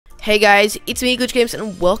Hey guys, it's me, Glitch Games,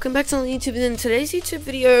 and welcome back to the YouTube. And in today's YouTube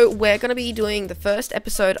video, we're going to be doing the first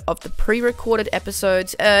episode of the pre-recorded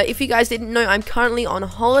episodes. If you guys didn't know, I'm currently on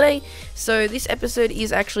holiday, so this episode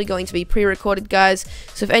is actually going to be pre-recorded, guys.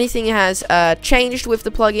 So if anything has changed with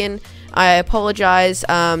the plugin, I apologize.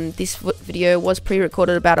 This video was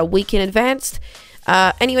pre-recorded about a week in advance.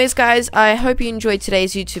 Anyways, guys, I hope you enjoyed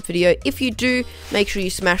today's YouTube video. If you do, make sure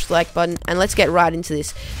you smash the like button, and let's get right into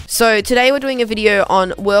this. So today we're doing a video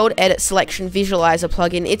on WorldEditSelectionVisualizer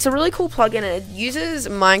plugin. It's a really cool plugin, and it uses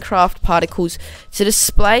Minecraft particles to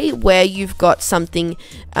display where you've got something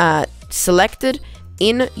selected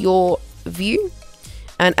in your view.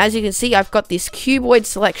 And as you can see, I've got this cuboid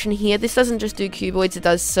selection here. This doesn't just do cuboids, it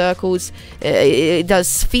does circles, it does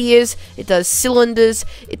spheres, it does cylinders,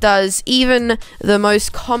 it does even the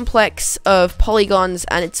most complex of polygons,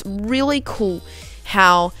 and it's really cool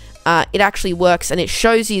how it actually works, and it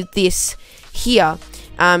shows you this here.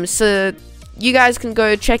 So you guys can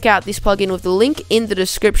go check out this plugin with the link in the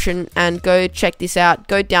description and go check this out,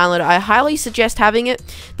 go download it. I highly suggest having it.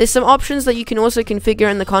 There's some options that you can also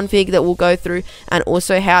configure in the config that we'll go through, and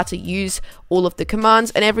also how to use all of the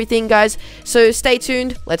commands and everything, guys. So stay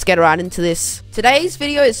tuned, let's get right into this. Today's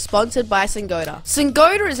video is sponsored by SONGODA.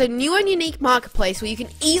 SONGODA is a new and unique marketplace where you can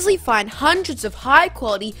easily find hundreds of high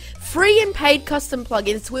quality, free and paid custom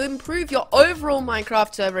plugins to improve your overall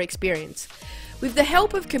Minecraft server experience. With the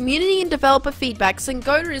help of community and developer feedback,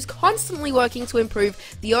 SONGODA is constantly working to improve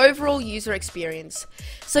the overall user experience.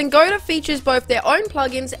 SONGODA features both their own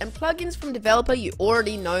plugins and plugins from developer you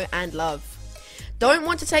already know and love. Don't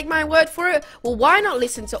want to take my word for it? Well, why not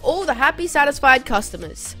listen to all the happy, satisfied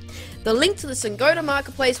customers? The link to the SONGODA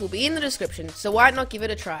marketplace will be in the description, so why not give it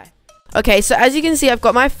a try? Okay, so as you can see, I've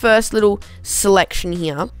got my first little selection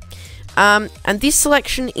here. And this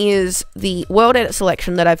selection is the WorldEdit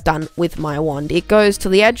selection that I've done with my wand. It goes to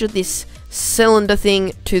the edge of this cylinder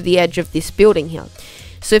thing to the edge of this building here.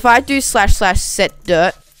 So if I do / set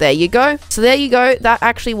dirt, there you go. So there you go. That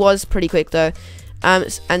actually was pretty quick though.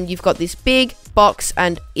 And you've got this big box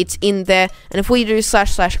and it's in there. And if we do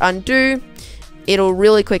 / undo, it'll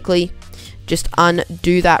really quickly just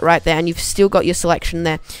undo that right there, and you've still got your selection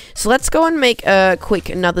there. So let's go and make a quick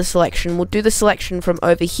another selection. We'll do the selection from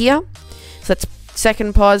over here. So that's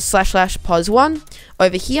second pause / pause 1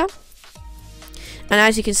 over here. And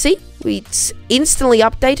as you can see, it's instantly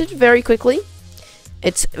updated very quickly.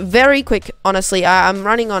 It's very quick, honestly. I'm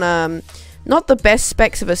running on not the best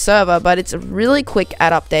specs of a server, but it's really quick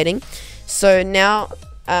at updating. So now,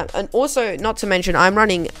 and also not to mention, I'm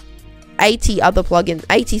running 83 other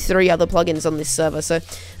plugins on this server, so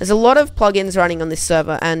there's a lot of plugins running on this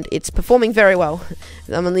server, and it's performing very well.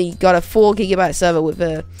 I've only got a 4 GB server with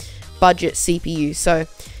a budget CPU, so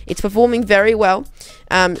it's performing very well.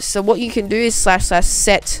 So what you can do is /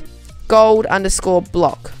 set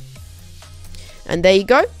gold_block, and there you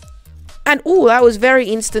go. And oh, that was very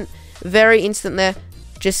instant there.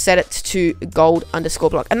 Just set it to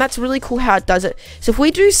gold_block, and that's really cool how it does it. So if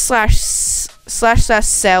we do /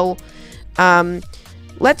 cell,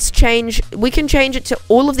 let's change, we can change it to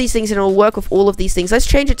all of these things, and it'll work with all of these things. Let's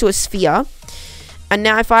change it to a sphere. And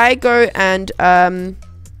now if I go and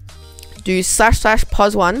do /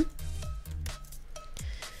 pause 1,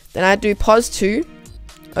 then I do pause 2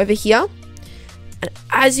 over here, and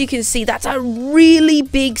as you can see, that's a really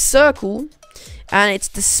big circle, and it's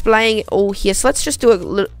displaying it all here. So let's just do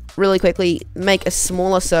it really quickly, make a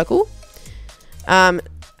smaller circle,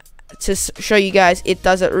 to show you guys it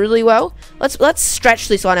does it really well. Let's stretch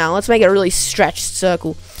this one out. Let's make it a really stretched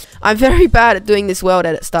circle. I'm very bad at doing this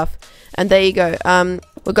WorldEdit stuff. And there you go.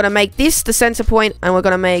 We're gonna make this the center point, and we're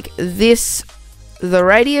gonna make this the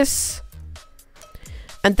radius.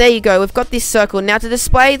 And there you go. We've got this circle. Now to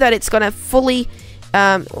display that it's gonna fully,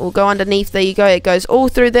 we'll go underneath. There you go. It goes all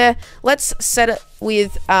through there. Let's set it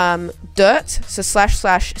with dirt. So /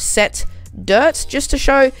 set dirt, just to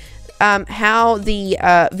show how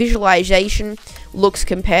the visualization looks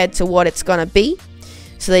compared to what it's gonna be.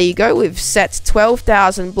 So there you go, we've set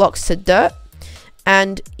 12,000 blocks to dirt,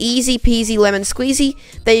 and easy peasy lemon squeezy.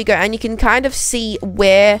 There you go, and you can kind of see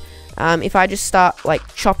where, if I just start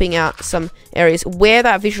like chopping out some areas, where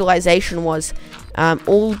that visualization was,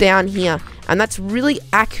 all down here, and that's really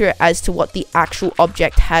accurate as to what the actual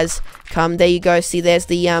object has come. There you go, see there's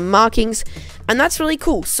the markings, and that's really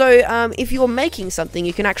cool. So if you're making something,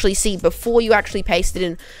 you can actually see before you actually paste it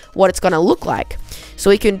in what it's going to look like. So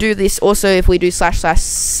we can do this also if we do /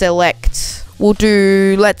 select. We'll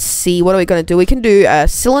do, let's see, what are we going to do? We can do a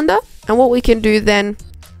cylinder, and what we can do then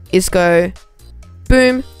is go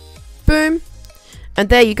boom, boom, and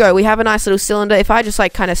there you go. We have a nice little cylinder. If I just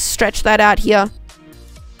like kind of stretch that out here,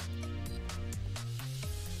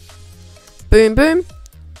 Boom, boom.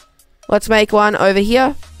 Let's make one over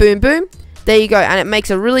here. Boom, boom. There you go. And it makes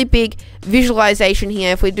a really big visualization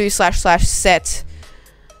here. If we do / set,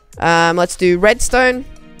 let's do redstone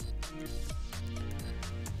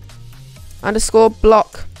underscore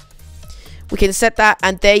block. We can set that,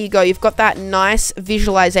 and there you go. You've got that nice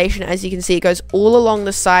visualization. As you can see, it goes all along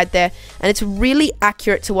the side there, and it's really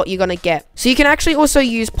accurate to what you're going to get. So you can actually also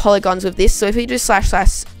use polygons with this. So if we do /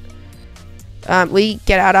 we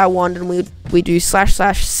get out our wand and we do /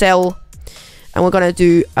 cell, and we're going to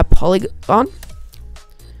do a polygon.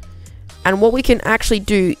 And what we can actually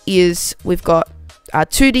do is we've got our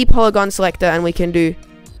 2D polygon selector, and we can do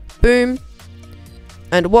boom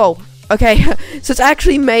and whoa. Okay, so it's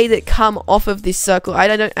actually made it come off of this circle. I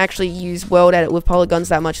don't actually use WorldEdit with polygons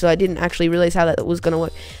that much, so I didn't actually realize how that was going to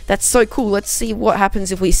work. That's so cool. Let's see what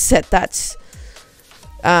happens if we set that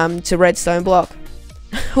to redstone block.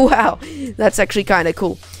 Wow, that's actually kind of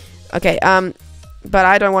cool. Okay, but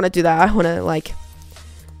I don't want to do that. I want to, like,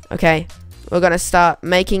 okay, we're going to start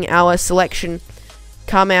making our selection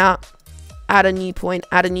come out, add a new point,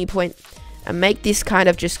 and make this kind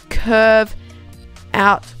of just curve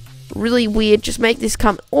out. Really weird. Just make this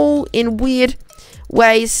come all in weird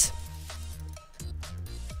ways.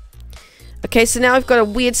 Okay, so now we've got a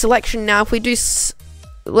weird selection. Now if we do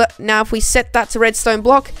if we set that to redstone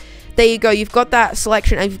block, there you go. You've got that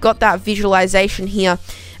selection, and you've got that visualization here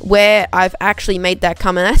where I've actually made that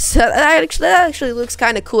come. And that actually looks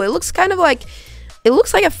kind of cool. It looks kind of like, it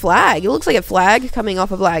looks like a flag. It looks like a flag coming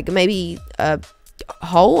off of, like, maybe a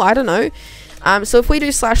hole. I don't know. So if we do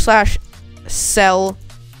 / cell,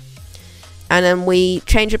 and then we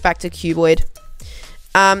change it back to cuboid,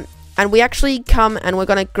 and we actually come and we're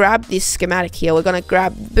going to grab this schematic here. We're going to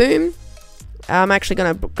grab boom. I'm actually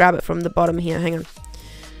going to grab it from the bottom here. Hang on.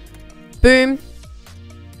 Boom.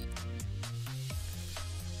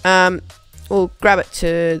 We'll grab it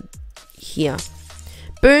to here.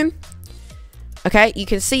 Boom. Okay, you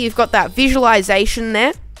can see you've got that visualization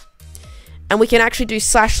there, and we can actually do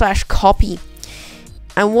 / copy.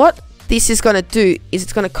 And what this is going to do is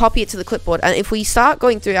it's going to copy it to the clipboard. And if we start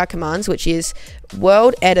going through our commands, which is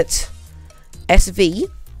WorldEditSV,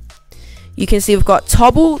 you can see we've got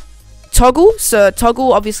toggle. So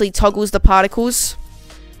toggle obviously toggles the particles.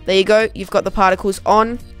 There you go. You've got the particles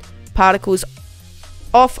on, particles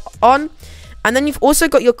off, on. And then you've also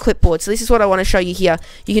got your clipboard. So this is what I want to show you here.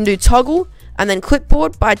 You can do toggle and then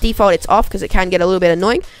clipboard. By default, it's off because it can get a little bit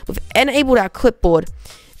annoying. We've enabled our clipboard.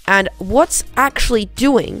 And what's actually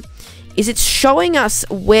doing is it's showing us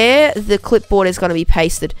where the clipboard is going to be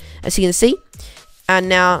pasted, as you can see. And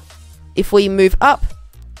now if we move up,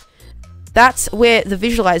 that's where the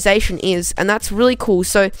visualization is, and that's really cool.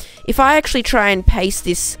 So if I actually try and paste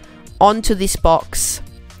this onto this box,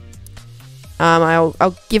 I'll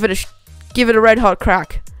give it a red hot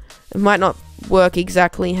crack. It might not work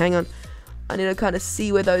exactly. Hang on, I need to kind of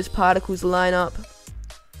see where those particles line up.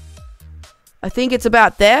 I think it's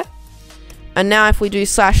about there. And now if we do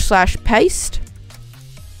 / paste,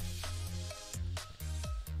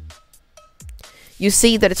 you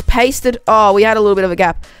see that it's pasted. Oh, we had a little bit of a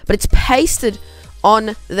gap, but it's pasted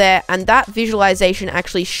on there, and that visualization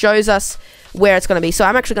actually shows us where it's going to be. So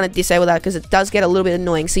I'm actually going to disable that because it does get a little bit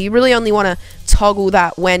annoying. So you really only want to toggle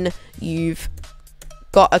that when you've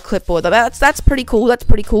got a clipboard. That's pretty cool. That's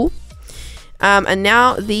pretty cool. And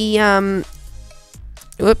now the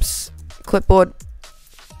clipboard.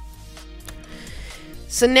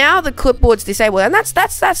 So now the clipboard's disabled, and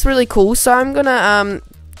that's really cool. So I'm gonna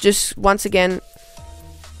just once again,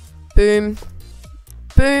 boom,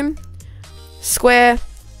 boom, square,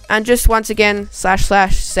 and just once again /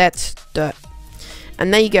 set dirt,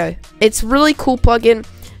 and there you go. It's really cool plugin,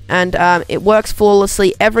 and it works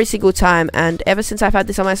flawlessly every single time. And ever since I've had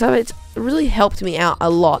this on my server, it's really helped me out a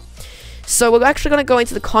lot. So we're actually going to go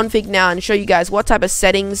into the config now and show you guys what type of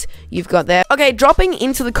settings you've got there. Okay, dropping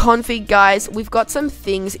into the config, guys, we've got some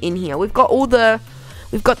things in here. We've got the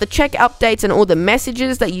check updates and all the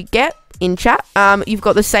messages that you get in chat. You've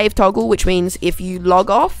got the save toggle, which means if you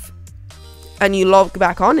log off and you log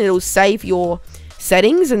back on, it'll save your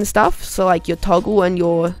settings and stuff. So like your toggle and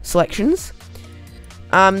your selections.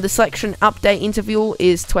 The selection update interval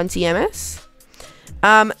is 20 ms.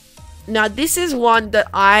 Now this is one that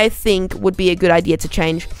I think would be a good idea to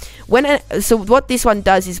change. So what this one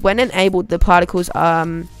does is when enabled, the particles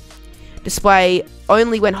display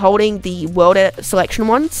only when holding the WorldEdit selection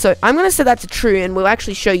one. So I'm going to set that to true, and we'll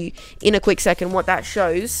actually show you in a quick second what that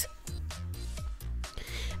shows.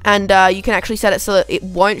 And you can actually set it so that it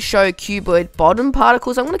won't show cuboid bottom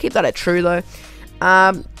particles. I'm going to keep that at true though.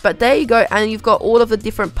 But there you go, and you've got all of the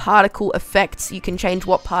different particle effects. You can change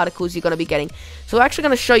what particles you're going to be getting. So we're actually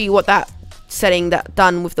going to show you what that setting that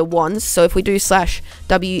done with the wands. So if we do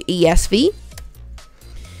 /WESV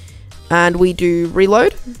and we do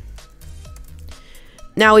reload,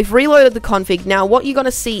 now we've reloaded the config. Now what you're going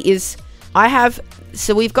to see is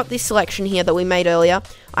so we've got this selection here that we made earlier.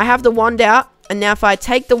 I have the wand out, and now if I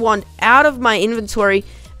take the wand out of my inventory,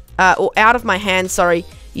 or out of my hand, sorry,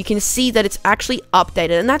 you can see that it's actually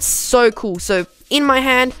updated, and that's so cool. So in my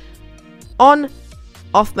hand, on,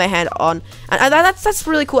 off my hand, on, and that's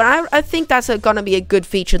really cool. And I think that's gonna be a good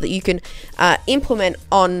feature that you can implement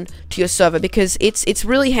on to your server, because it's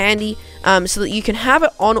really handy, so that you can have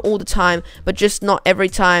it on all the time, but just not every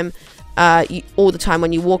time. All the time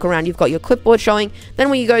when you walk around, you've got your clipboard showing.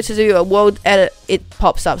 Then when you go to do a world edit, it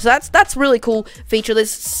pops up. So that's really cool feature.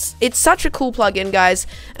 It's such a cool plugin, guys,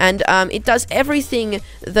 and it does everything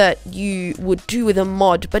that you would do with a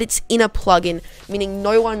mod, but it's in a plugin, meaning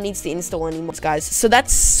no one needs to install any mods, guys. So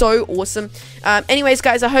that's so awesome. Anyways,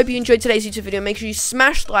 guys, I hope you enjoyed today's YouTube video. Make sure you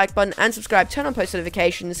smash the like button and subscribe. Turn on post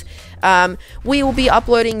notifications. We will be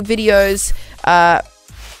uploading videos.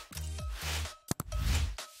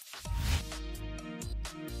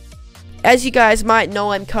 As you guys might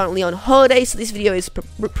know, I'm currently on holiday, so this video is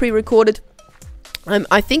pre-recorded.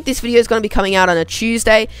 I think this video is going to be coming out on a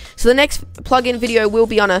Tuesday, so the next plugin video will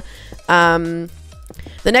be on a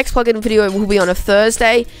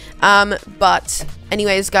Thursday. But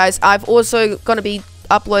anyways, guys, I've also going to be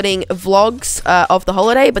uploading vlogs of the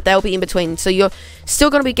holiday, but they'll be in between, so you're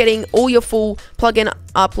still going to be getting all your full plugin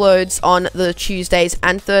uploads on the Tuesdays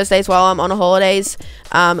and Thursdays while I'm on holidays,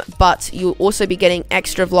 but you'll also be getting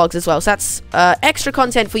extra vlogs as well. So that's extra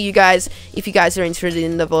content for you guys if you guys are interested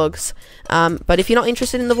in the vlogs, but if you're not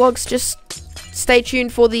interested in the vlogs, just stay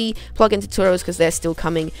tuned for the plugin tutorials, because they're still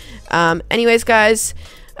coming. Anyways, guys,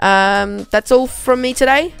 that's all from me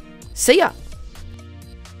today. See ya.